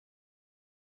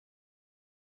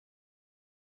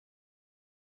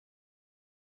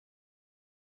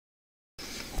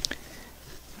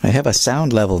have a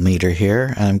sound level meter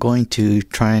here, and I'm going to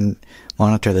try and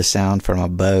monitor the sound from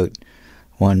about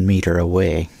 1 meter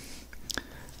away.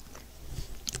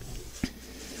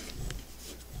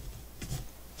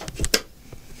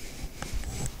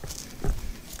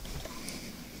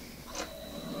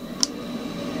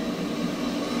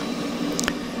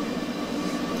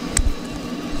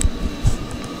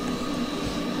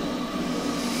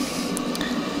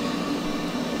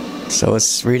 So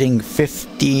it's reading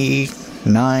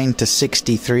 59 to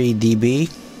 63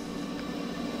 dB.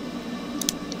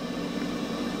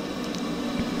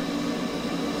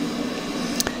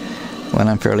 When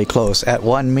I'm fairly close. At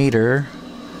 1 meter,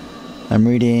 I'm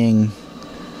reading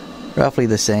roughly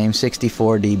the same,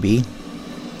 64 dB.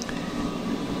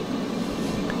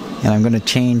 And I'm going to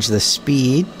change the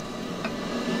speed.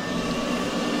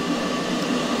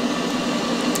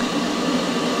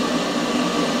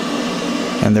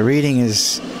 And the reading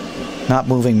is not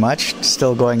moving much,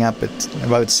 still going up at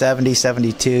about 70,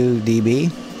 72 dB.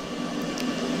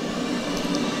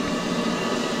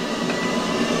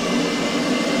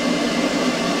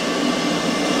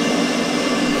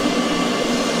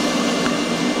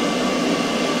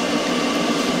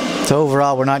 So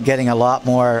overall, we're not getting a lot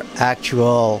more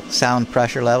actual sound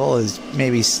pressure level. Is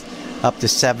maybe up to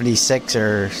 76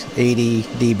 or 80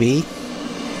 dB.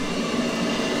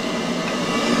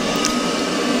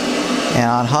 And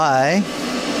on high,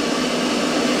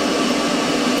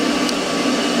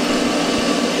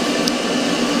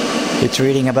 it's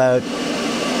reading about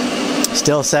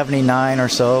still 79 or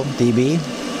so dB.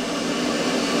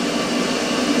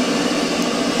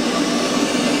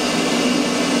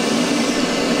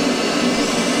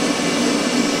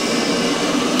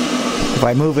 If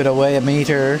I move it away a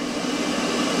meter,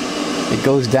 it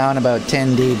goes down about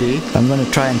 10 dB. I'm going to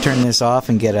try and turn this off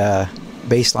and get a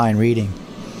baseline reading.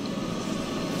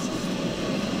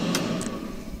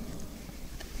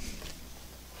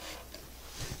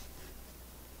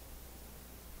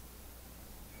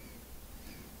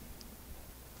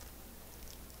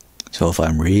 So if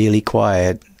I'm really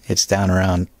quiet, it's down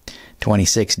around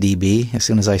 26 dB. As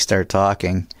soon as I start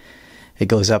talking, it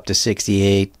goes up to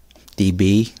 68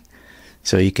 dB.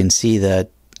 So you can see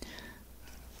that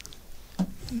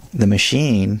the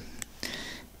machine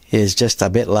is just a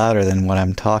bit louder than what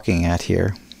I'm talking at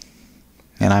here.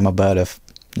 And I'm about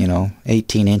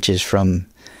 18 inches from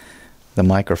the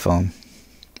microphone.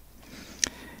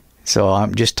 So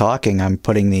I'm just talking, I'm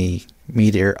putting the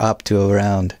meter up to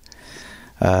around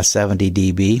 70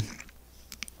 dB,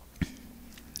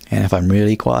 and if I'm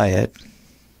really quiet,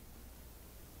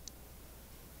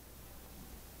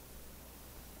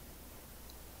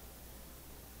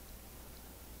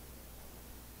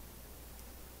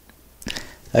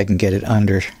 I can get it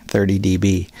under 30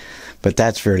 dB, but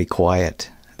that's very quiet.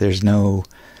 There's no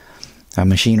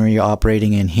machinery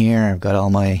operating in here. I've got all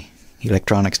my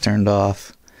electronics turned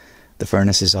off, the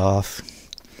furnace is off.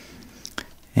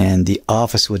 And the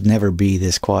office would never be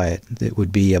this quiet. It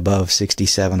would be above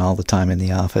 67 all the time in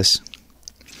the office.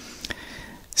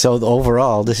 So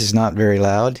overall, this is not very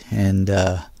loud. And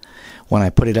when I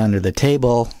put it under the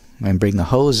table and bring the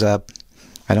hose up,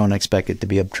 I don't expect it to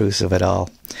be obtrusive at all.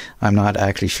 I'm not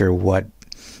actually sure what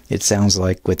it sounds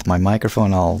like with my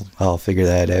microphone. I'll figure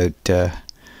that out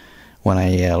when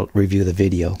I review the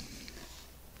video.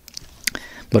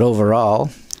 But overall,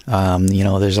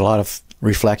 there's a lot of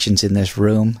reflections in this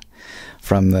room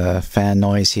from the fan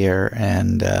noise here,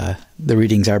 and the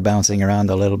readings are bouncing around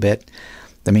a little bit.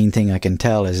 The main thing I can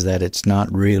tell is that it's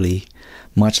not really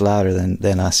much louder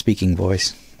than a speaking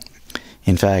voice.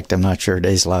 In fact, I'm not sure it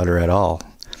is louder at all,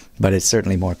 but it's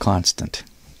certainly more constant.